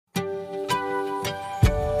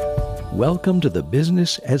Welcome to the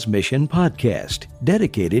Business as Mission podcast,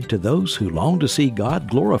 dedicated to those who long to see God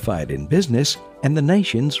glorified in business and the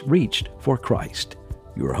nations reached for Christ.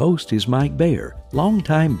 Your host is Mike Bayer,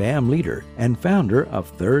 longtime BAM leader and founder of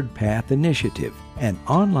Third Path Initiative, an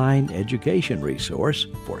online education resource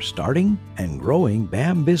for starting and growing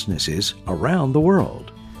BAM businesses around the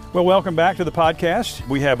world. Well, welcome back to the podcast.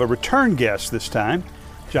 We have a return guest this time,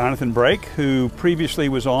 Jonathan Brake, who previously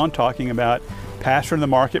was on talking about pastor in the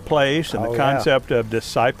marketplace and the concept of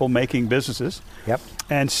disciple-making businesses. Yep.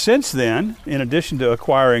 And since then, in addition to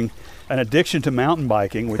acquiring an addiction to mountain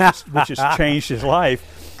biking, which has changed his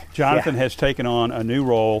life, Jonathan has taken on a new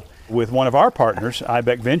role with one of our partners,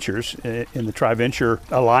 IBEC Ventures, in the TriVenture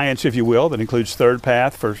Alliance, if you will, that includes Third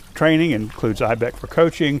Path for training, includes IBEC for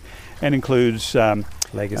coaching, and includes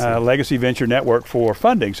Legacy Venture Network for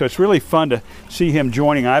funding. So it's really fun to see him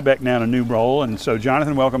joining IBEC now in a new role. And so,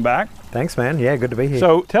 Jonathan, welcome back. Thanks, man. Yeah, good to be here.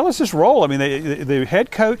 So tell us this role. I mean, the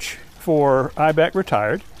head coach for IBEC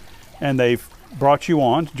retired, and they've brought you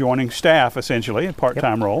on, joining staff, essentially, a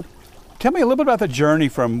part-time role. Tell me a little bit about the journey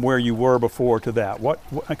from where you were before to that. What?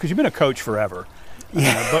 Because you've been a coach forever.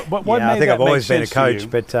 Yeah. But what made I think that I've always make been a sense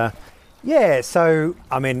coach. But so,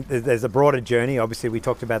 I mean, there's a broader journey. Obviously, we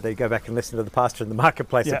talked about that. You go back and listen to the pastor in the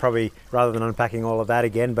marketplace, and probably, rather than unpacking all of that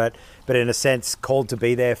again, but in a sense, called to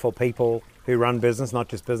be there for people who run business, not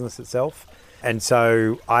just business itself. And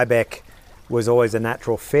so IBEC was always a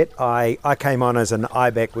natural fit. I came on as an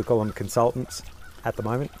IBEC, we call them consultants at the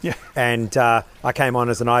moment. Yeah. And I came on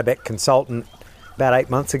as an IBEC consultant about 8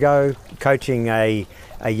 months ago, coaching a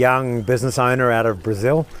young business owner out of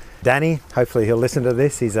Brazil, Danny. Hopefully he'll listen to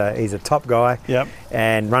this. He's a top guy. Yep.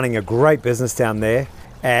 And running a great business down there.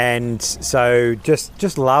 And so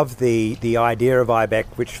just love the idea of IBEC,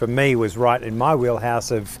 which for me was right in my wheelhouse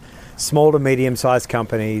of small to medium-sized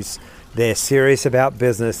companies. They're serious about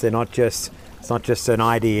business. It's not just an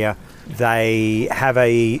idea. They have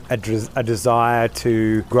a desire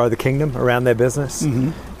to grow the kingdom around their business,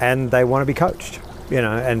 and they want to be coached,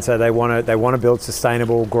 and so they want to build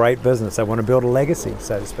sustainable, great business. They want to build a legacy,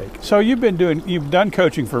 so to speak. So you've done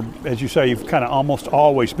coaching for, as you say, you've kind of almost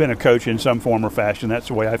always been a coach in some form or fashion. That's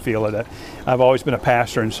the way I feel it. I've always been a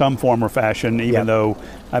pastor in some form or fashion, even though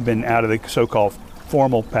I've been out of the so-called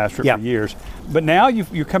formal pastor for years. But now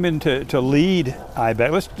you come in to lead IBEC.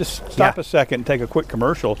 Let's just stop a second and take a quick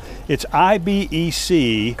commercial. It's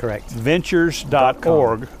IBEC Correct.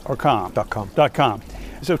 Ventures.org or .com.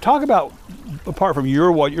 So talk about, apart from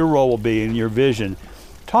what your role will be and your vision,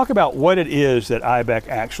 talk about what it is that IBEC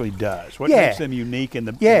actually does. What makes them unique in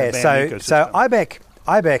the BAM ecosystem? So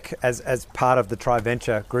IBEC as part of the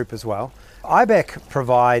TriVenture group as well, IBEC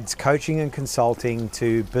provides coaching and consulting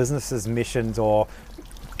to businesses, missions, or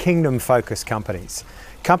kingdom-focused companies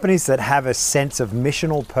that have a sense of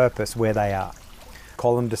missional purpose where they are.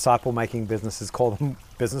 Call them disciple-making businesses, call them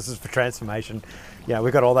businesses for transformation.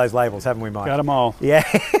 We've got all those labels, haven't we, Mike? Got them all. Yeah.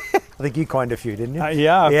 I think you coined a few, didn't you?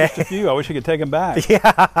 Just a few. I wish I could take them back.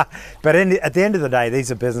 Yeah. But at the end of the day,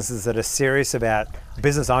 these are businesses that are serious about,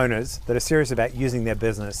 business owners that are serious about using their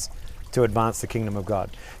business to advance the kingdom of God.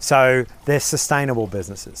 So they're sustainable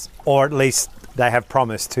businesses, or at least they have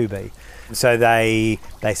promised to be. So they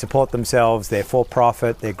support themselves, they're for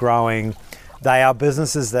profit, they're growing. They are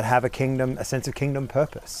businesses that have a sense of kingdom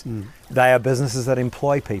purpose. They are businesses that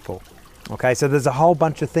employ people. Okay, so there's a whole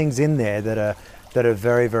bunch of things in there that are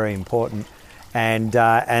very, very important, and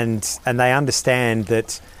they understand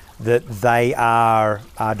that they are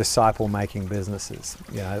disciple-making businesses,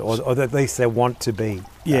 or at least they want to be.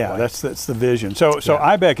 That's the vision. So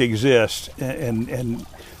IBEC exists, and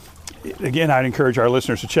again, I'd encourage our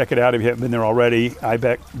listeners to check it out if you haven't been there already.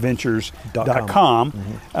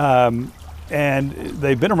 IBECventures.com, and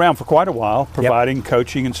they've been around for quite a while, providing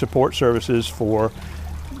coaching and support services for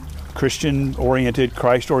Christian-oriented,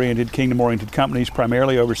 Christ-oriented, kingdom-oriented companies,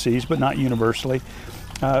 primarily overseas, but not universally.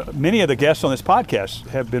 Many of the guests on this podcast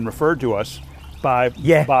have been referred to us by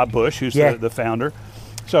Bob Bush, who's the founder.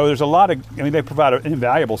 So there's a lot they provide an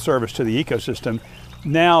invaluable service to the ecosystem.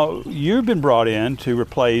 Now, you've been brought in to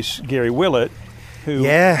replace Gary Willett, who,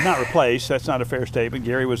 not replace, that's not a fair statement.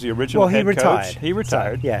 Gary was the original head coach. He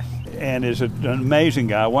retired. And is an amazing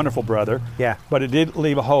guy, wonderful brother. Yeah. But it did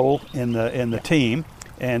leave a hole in the team.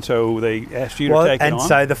 And so they asked you to take it on. And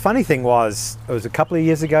so the funny thing was, it was a couple of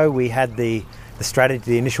years ago, we had the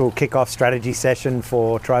initial kickoff strategy session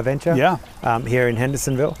for TriVenture here in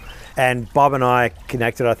Hendersonville. And Bob and I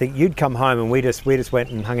connected. I think you'd come home and we just went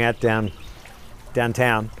and hung out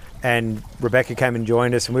downtown. And Rebecca came and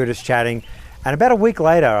joined us and we were just chatting. And about a week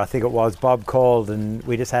later, I think it was, Bob called and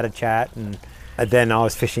we just had a chat. And then I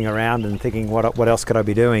was fishing around and thinking, what else could I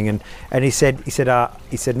be doing? And he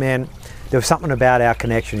said, man, there was something about our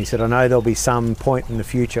connection. He said, I know there'll be some point in the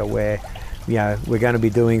future where, you know, we're going to be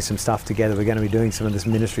doing some stuff together. We're going to be doing some of this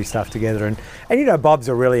ministry stuff together. And you know, Bob's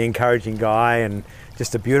a really encouraging guy and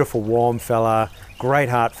just a beautiful, warm fella, great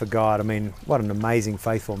heart for God. I mean, what an amazing,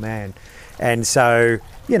 faithful man. And so,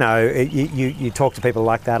 you know, you talk to people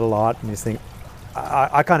like that a lot and you just think,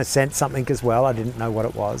 I kind of sensed something as well. I didn't know what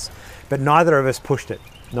it was. But neither of us pushed it.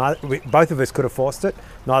 Both of us could have forced it.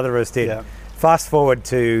 Neither of us did. Yeah. Fast forward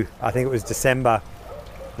to, I think it was December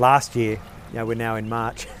last year. You know, we're now in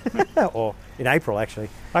March, or in April actually.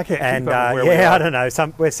 I can't keep up where we are. I don't know.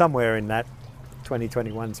 We're somewhere in that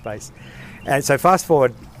 2021 space. And so fast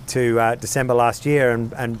forward to December last year,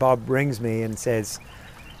 and Bob rings me and says,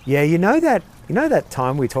 "Yeah, you know that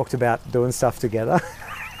time we talked about doing stuff together."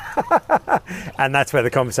 And that's where the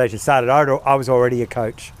conversation started. I was already a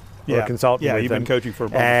coach. Or a consultant. Yeah, with you've them. been coaching for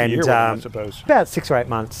about a year, I suppose. About 6 or 8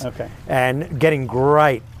 months. Okay. And getting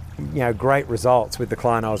great results with the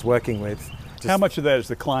client I was working with. How much of that is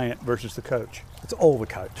the client versus the coach? It's all the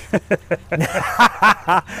coach.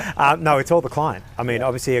 No, it's all the client. I mean,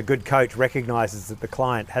 obviously a good coach recognizes that the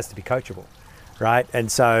client has to be coachable, right?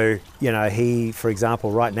 And so, you know, he, for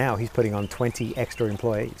example, right now, he's putting on 20 extra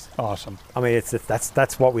employees. Awesome. I mean,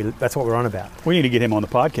 that's what we're on about. We need to get him on the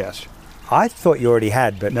podcast. I thought you already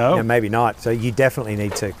had, but no. You know, maybe not. So you definitely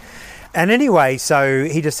need to. And anyway, so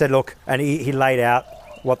he just said, look, and he laid out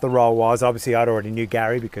what the role was. Obviously, I'd already knew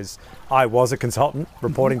Gary because I was a consultant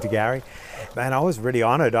reporting to Gary. And I was really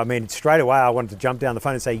honored. I mean, straight away, I wanted to jump down the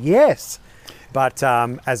phone and say yes. But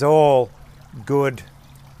as all good,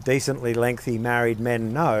 decently lengthy married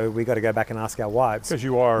men know, we got to go back and ask our wives.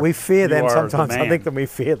 Because we fear them sometimes, I think, than we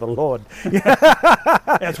fear the Lord.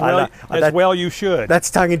 As well you should. That's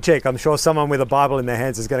tongue in cheek. I'm sure someone with a Bible in their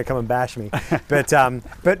hands is going to come and bash me. But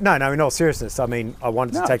no, in all seriousness, I mean, I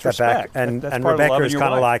wanted to take that back. And Rebecca is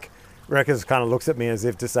kind of like, Rebecca kind of looks at me as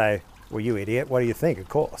if to say, well, you idiot, what do you think? Of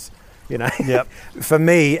course. You know, yep. For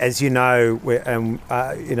me, as you know,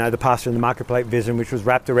 the Pastor in the Marketplace vision, which was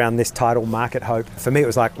wrapped around this title, Market Hope. For me, it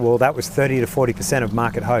was like, well, that was 30 to 40% of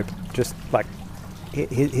Market Hope. Just like,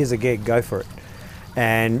 here's a gig, go for it.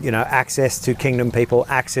 And, you know, access to kingdom people,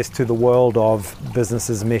 access to the world of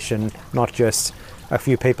business's mission, not just a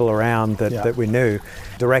few people around that we knew,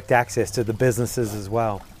 direct access to the businesses as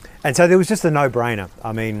well. And so there was just a no-brainer.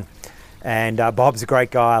 I mean, and Bob's a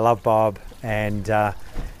great guy. I love Bob. And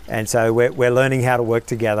so we're learning how to work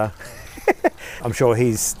together. I'm sure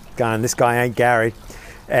he's going, this guy ain't Gary.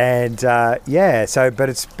 And but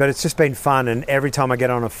it's just been fun. And every time I get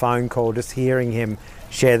on a phone call, just hearing him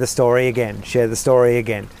share the story again. And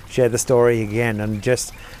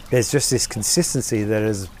there's just this consistency that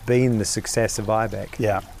has been the success of IBEC.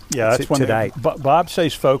 Yeah, that's to date. Bob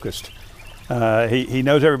stays focused. He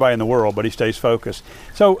knows everybody in the world, but he stays focused.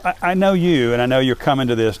 So I know you, and I know you're coming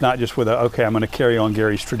to this not just with I'm going to carry on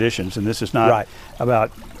Gary's traditions, and this is not about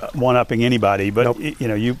one-upping anybody, but nope.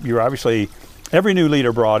 You're obviously, every new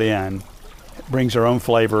leader brought in brings their own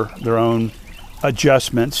flavor, their own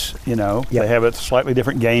adjustments. Yep. They have a slightly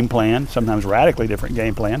different game plan, sometimes radically different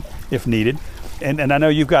game plan if needed. And I know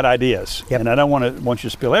you've got ideas, and I don't want you to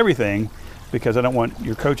spill everything, because I don't want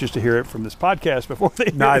your coaches to hear it from this podcast before they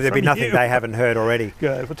hear it. No, there'd be nothing they haven't heard already.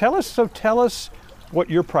 Good. Well, tell us what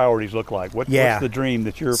your priorities look like. What's the dream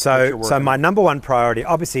that you're working So my number one priority,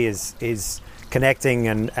 obviously, is connecting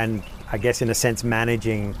and I guess in a sense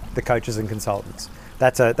managing the coaches and consultants.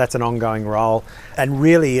 That's an ongoing role. And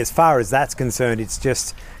really, as far as that's concerned, it's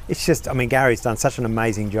just. I mean, Gary's done such an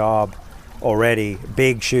amazing job already.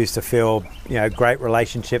 Big shoes to fill. Great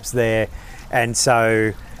relationships there, and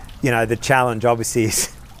so. The challenge obviously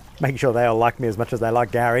is making sure they all like me as much as they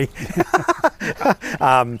like Gary.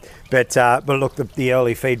 But look, the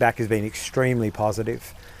early feedback has been extremely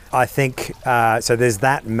positive. I think so. There's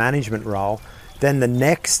that management role. Then the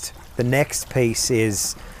next piece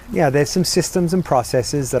is, there's some systems and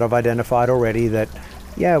processes that I've identified already that,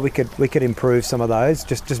 we could improve some of those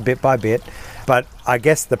just bit by bit. But I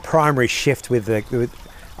guess the primary shift with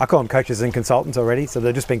I call them coaches and consultants already, so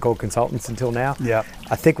they've just been called consultants until now. Yeah.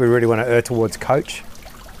 I think we really want to err towards coach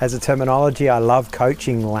as a terminology. I love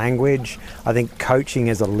coaching language. I think coaching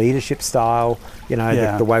as a leadership style,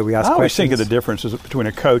 the way we ask questions. I always think of the differences between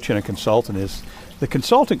a coach and a consultant is the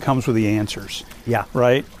consultant comes with the answers. Yeah.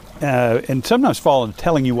 Right? And sometimes fall into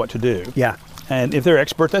telling you what to do. Yeah. And if they're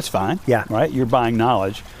expert, that's fine. Yeah. Right? You're buying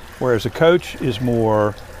knowledge. Whereas a coach is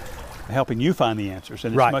more helping you find the answers.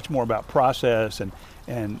 And it's much more about process and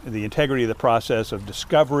the integrity of the process of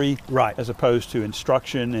discovery, as opposed to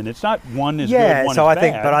instruction. And it's not one is good, one so is I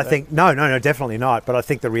think, bad. but I think no, definitely not. But I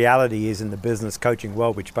think the reality is, in the business coaching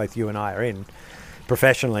world, which both you and I are in,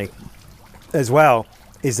 professionally as well,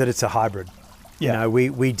 is that it's a hybrid. You know,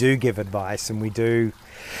 we do give advice, and we do.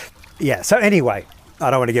 Yeah. So anyway, I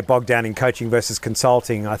don't want to get bogged down in coaching versus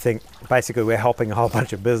consulting. I think basically we're helping a whole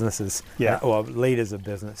bunch of businesses, or leaders of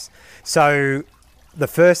business. So the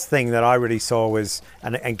first thing that I really saw was,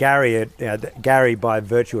 and Gary, Gary, by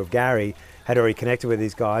virtue of Gary, had already connected with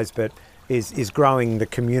these guys, but is growing the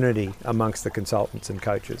community amongst the consultants and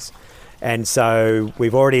coaches. And so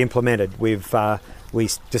we've already implemented. We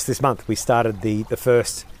just this month we started the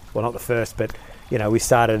first, well, not the first, but we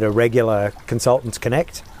started a regular Consultants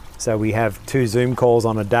Connect. So we have 2 Zoom calls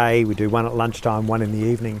on a day. We do one at lunchtime, one in the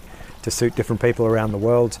evening, to suit different people around the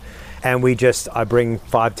world. And I bring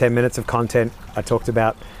 5-10 minutes of content. I talked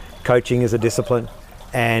about coaching as a discipline,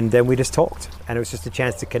 and then we just talked. And it was just a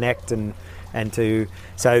chance to connect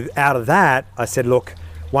so out of that, I said, look,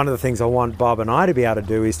 one of the things I want Bob and I to be able to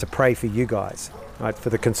do is to pray for you guys, right? For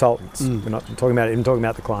the consultants. We're not talking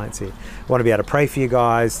about the clients here. I want to be able to pray for you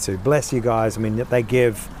guys, to bless you guys. I mean, they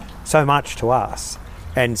give so much to us.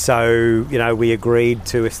 And so, we agreed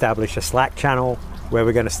to establish a Slack channel where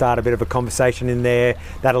we're going to start a bit of a conversation in there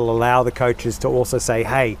that'll allow the coaches to also say,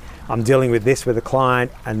 hey, I'm dealing with this with a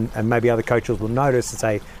client, and maybe other coaches will notice and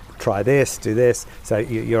say, try this, do this. So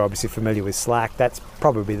you're obviously familiar with Slack. That's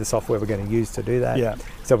probably the software we're going to use to do that. Yeah.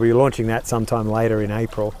 So we're launching that sometime later in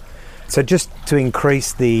April. So just to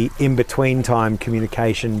increase the in-between time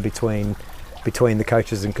communication between the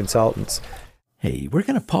coaches and consultants. Hey, we're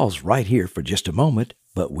going to pause right here for just a moment,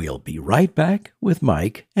 but we'll be right back with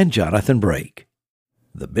Mike and Jonathan Brake.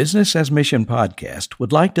 The Business as Mission podcast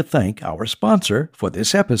would like to thank our sponsor for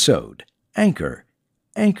this episode, Anchor.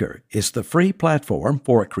 Anchor is the free platform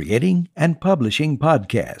for creating and publishing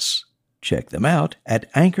podcasts. Check them out at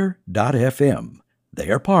anchor.fm. They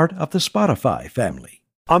are part of the Spotify family.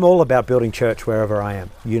 I'm all about building church wherever I am.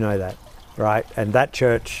 You know that, right? And that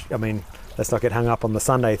church, I mean, let's not get hung up on the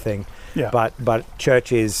Sunday thing. Yeah. But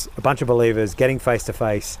church is a bunch of believers getting face to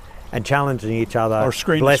face and challenging each other, or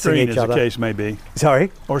screen blessing to screen, each as other. the case may be. Sorry?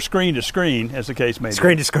 Or screen to screen, as the case may be.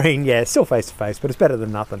 Screen to screen, yeah, still face to face, but it's better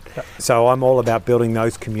than nothing. Yep. So I'm all about building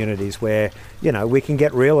those communities where, we can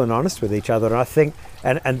get real and honest with each other. And I think,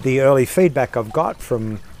 and the early feedback I've got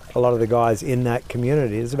from a lot of the guys in that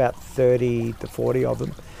community, there's about 30 to 40 of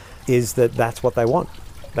them, is that that's what they want.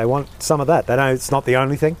 They want some of that. They know it's not the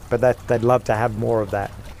only thing, but they'd love to have more of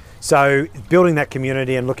that. So building that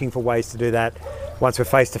community and looking for ways to do that. Once we're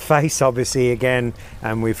face to face, obviously, again,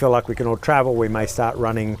 and we feel like we can all travel, we may start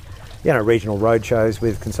running, regional road shows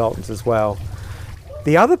with consultants as well.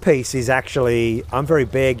 The other piece is actually, I'm very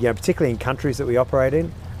big, particularly in countries that we operate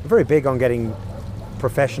in, I'm very big on getting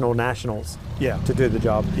professional nationals to do the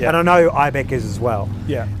job. Yeah. And I know IBEC is as well.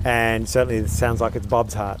 Yeah. And certainly it sounds like it's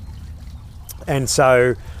Bob's heart. And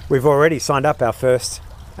so we've already signed up our first,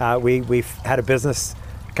 we've had a business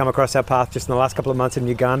come across our path just in the last couple of months in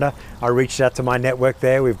Uganda. I reached out to my network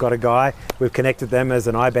there. We've got a guy. We've connected them as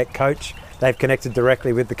an IBEC coach. They've connected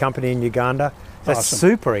directly with the company in Uganda. That's awesome.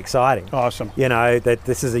 Super exciting. Awesome. That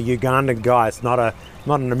this is a Ugandan guy. It's not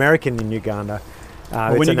an American in Uganda.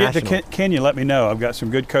 Well, when you get to Kenya, let me know. I've got some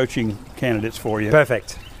good coaching candidates for you.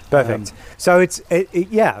 Perfect. So it's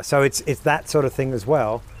that sort of thing as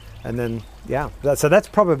well. And then, so that's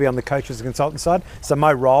probably on the coaches and consultant side. So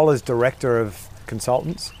my role as director of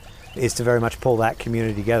consultants is to very much pull that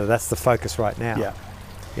community together. That's the focus right now.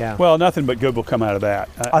 Yeah. Well, nothing but good will come out of that.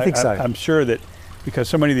 I think so. I'm sure that because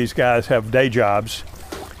so many of these guys have day jobs,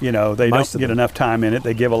 they don't get enough time in it.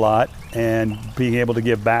 They give a lot, and being able to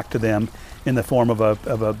give back to them in the form of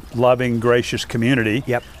a loving, gracious community.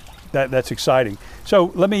 Yep. That's exciting.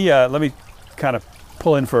 So let me kind of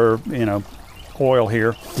pull in for oil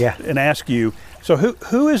here. Yeah. And ask you. So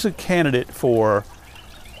who is a candidate for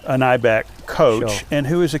an IBEC coach, sure, and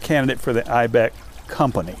who is a candidate for the IBEC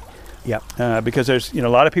company? Yep. Because there's a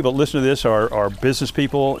lot of people that listen to this are business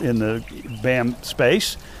people in the BAM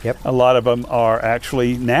space. Yep. A lot of them are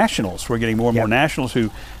actually nationals. We're getting more and more nationals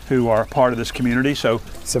who are part of this community. So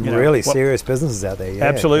some really serious businesses out there. Yeah,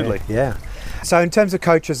 absolutely. Yeah. So in terms of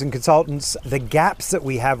coaches and consultants, the gaps that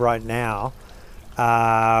we have right now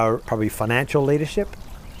are probably financial leadership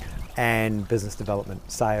and business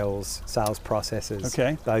development, sales processes,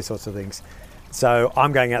 those sorts of things. So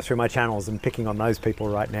I'm going out through my channels and picking on those people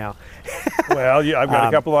right now. Well, I've got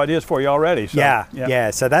a couple of ideas for you already. So,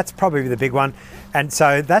 yeah. So that's probably the big one. And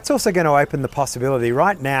so that's also going to open the possibility.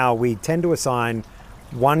 Right now, we tend to assign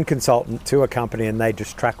one consultant to a company and they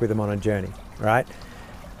just track with them on a journey, right?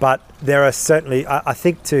 But there are certainly, I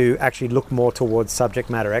think, to actually look more towards subject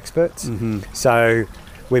matter experts. So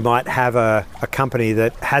we might have a company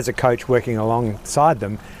that has a coach working alongside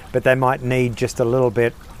them, but they might need just a little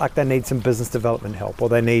bit, like they need some business development help, or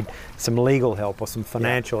they need some legal help or some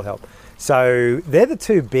financial help. So they're the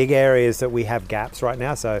two big areas that we have gaps right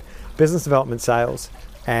now. So business development, sales,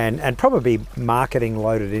 and probably marketing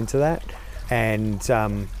loaded into that, and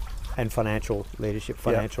financial leadership,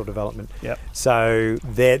 financial development. So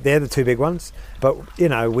they're the two big ones. But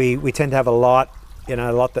we tend to have a lot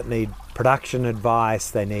that need production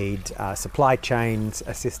advice. They need supply chains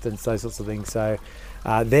assistance, those sorts of things. So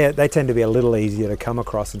they tend to be a little easier to come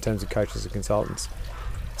across in terms of coaches and consultants.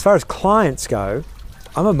 As far as clients go,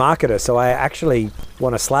 I'm a marketer, so I actually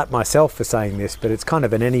want to slap myself for saying this, but it's kind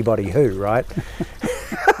of an anybody who, right?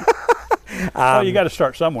 Well, you got to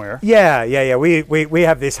start somewhere. Yeah. We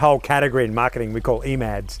have this whole category in marketing we call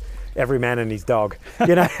EMADs, every man and his dog,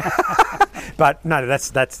 But no,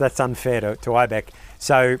 that's unfair to IBEC.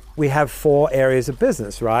 So we have 4 areas of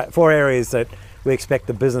business, right? 4 areas that we expect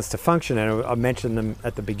the business to function in. I mentioned them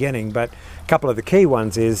at the beginning, but a couple of the key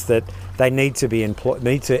ones is that they need to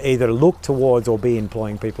either look towards or be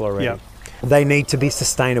employing people already. They need to be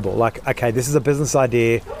sustainable. Like, okay, this is a business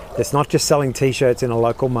idea that's not just selling t-shirts in a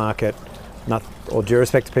local market. All due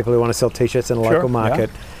respect to people who want to sell t-shirts in a local market.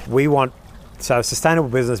 We want, so a sustainable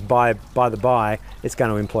business by the by, it's going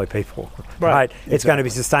to employ people, right? Exactly. It's going to be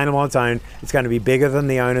sustainable on its own. It's going to be bigger than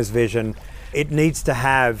the owner's vision. It needs to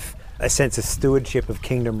have a sense of stewardship of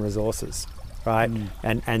kingdom resources, right?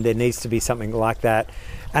 And there needs to be something like that.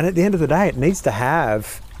 And at the end of the day, it needs to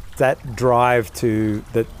have that drive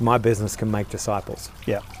that my business can make disciples.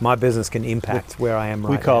 My business can impact where I am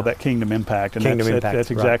right now. We call that kingdom impact. And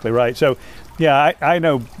that's exactly right. So, I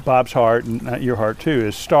know Bob's heart, and your heart too,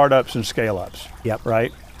 is startups and scale-ups.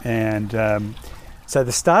 Right? And so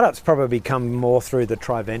the startups probably come more through the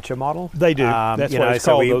TriVenture model. They do. That's what it's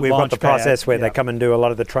called. We've got the process where they come and do a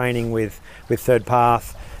lot of the training with Third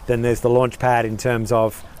Path. Then there's the launch pad in terms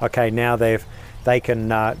of, okay, now we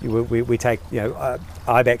take,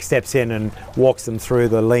 IBEC steps in and walks them through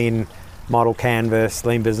the lean model canvas,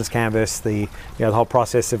 lean business canvas, the whole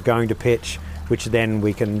process of going to pitch, which then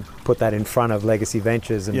we can put that in front of Legacy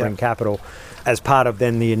Ventures and bring capital. As part of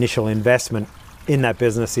then the initial investment in that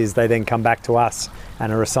business is they then come back to us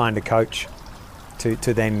and are assigned a coach to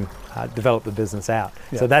then develop the business out.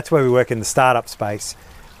 So that's where we work in the startup space.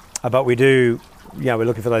 But we do, we're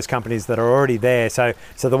looking for those companies that are already there. So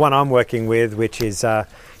the one I'm working with, which is a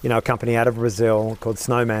company out of Brazil called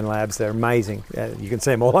Snowman Labs. They're amazing. You can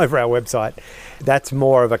see them all over our website. That's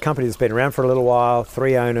more of a company that's been around for a little while,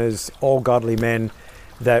 3 owners, all godly men,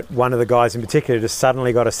 that one of the guys in particular just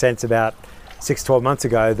suddenly got a sense about 6-12 months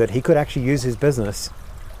ago that he could actually use his business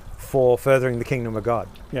for furthering the kingdom of God.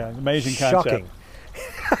 Amazing concept. Shocking.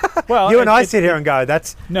 Well, you and I sit here and go,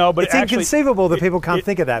 it's inconceivable that people can't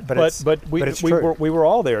think of that, but it's true. We were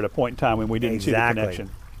all there at a point in time when we didn't see the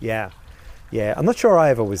connection. I'm not sure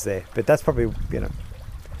I ever was there, but that's probably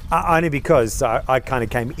only because I kind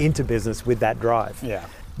of came into business with that drive.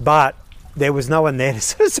 But there was no one there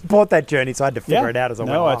to support that journey, so I had to figure it out as I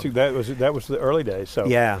went along. I think that was the early days. So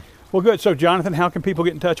well, good. So Jonathan, how can people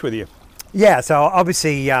get in touch with you? So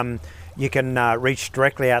obviously you can reach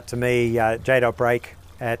directly out to me, j.brake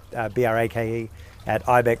at BRAKE at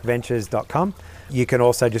ibecventures.com. You can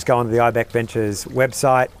also just go onto the IBEC Ventures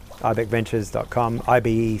website, ibecventures.com,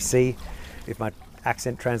 IBEC, if my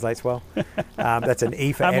accent translates well. That's an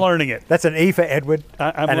E for I'm learning it. That's an E for Edward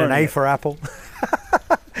and an A for Apple.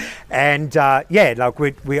 And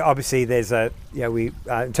we obviously there's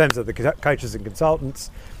in terms of the coaches and consultants,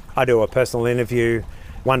 I do a personal interview,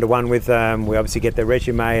 one-to-one with them. We obviously get their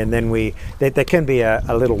resume, and then there can be a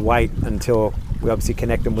little wait until we obviously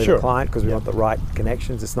connect them with a client, because we want the right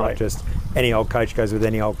connections. It's not just any old coach goes with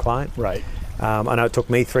any old client. Right. I know it took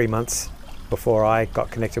me 3 months before I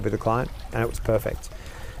got connected with a client, and it was perfect.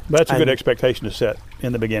 That's a good expectation to set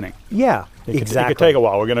in the beginning. Exactly. It could take a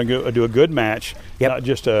while. We're going to do a good match, not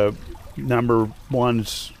just a number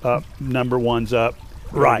ones up.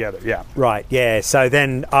 Together. Right. So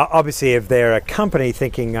then obviously if they're a company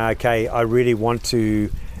thinking, okay, I really want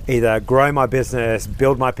to either grow my business,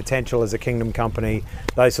 build my potential as a kingdom company,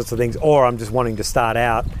 those sorts of things, or I'm just wanting to start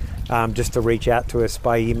out, just to reach out to us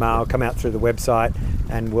by email, come out through the website,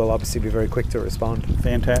 and we'll obviously be very quick to respond.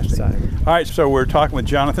 Fantastic. All right, so we're talking with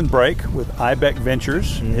Jonathan Brake with IBEC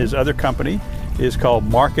Ventures. His other company is called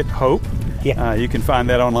Market Hope. You can find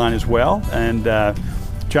that online as well. And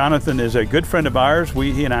Jonathan is a good friend of ours.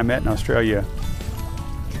 He and I met in Australia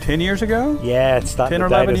 10 years ago? Yeah, it's starting 10 or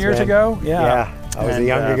to date 11 us, years man. ago? Yeah. I was a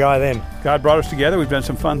younger guy then. God brought us together. We've done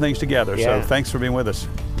some fun things together. Yeah. So thanks for being with us.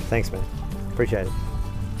 Thanks, man. Appreciate it.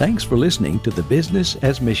 Thanks for listening to the Business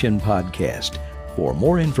as Mission podcast. For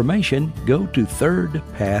more information, go to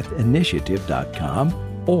thirdpathinitiative.com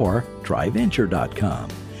or tryventure.com.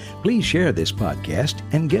 Please share this podcast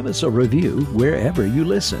and give us a review wherever you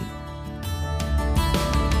listen.